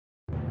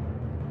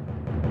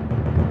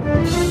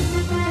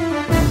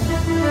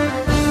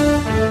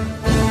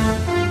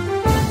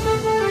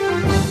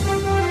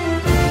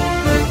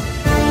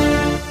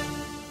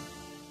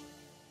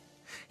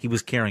He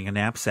was carrying a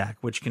knapsack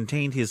which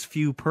contained his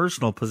few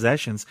personal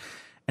possessions,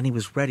 and he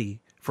was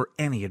ready for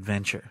any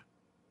adventure.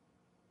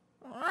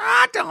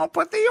 Don't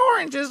put the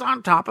oranges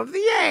on top of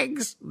the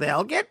eggs.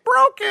 They'll get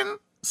broken,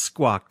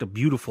 squawked a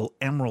beautiful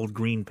emerald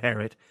green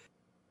parrot.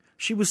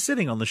 She was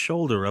sitting on the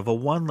shoulder of a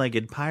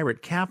one-legged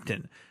pirate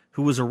captain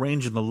who was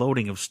arranging the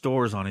loading of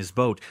stores on his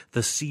boat,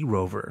 the Sea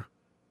Rover.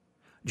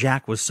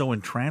 Jack was so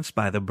entranced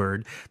by the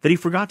bird that he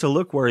forgot to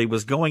look where he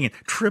was going and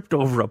tripped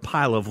over a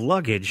pile of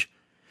luggage.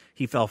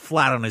 He fell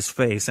flat on his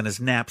face and his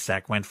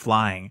knapsack went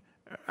flying.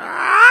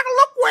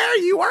 Look where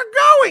you are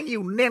going,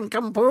 you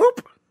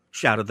nincompoop,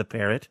 shouted the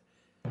parrot.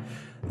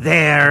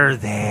 There,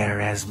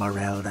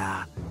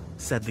 Esmeralda,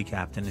 said the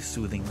captain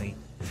soothingly.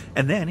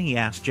 And then he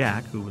asked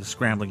Jack, who was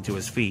scrambling to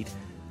his feet,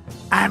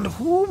 And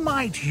who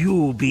might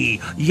you be,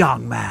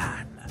 young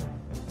man?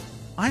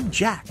 I'm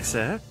Jack,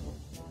 sir.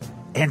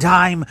 And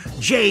I'm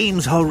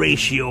James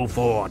Horatio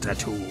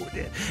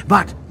Fortitude,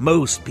 but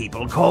most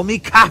people call me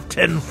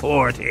Captain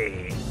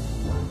Forty.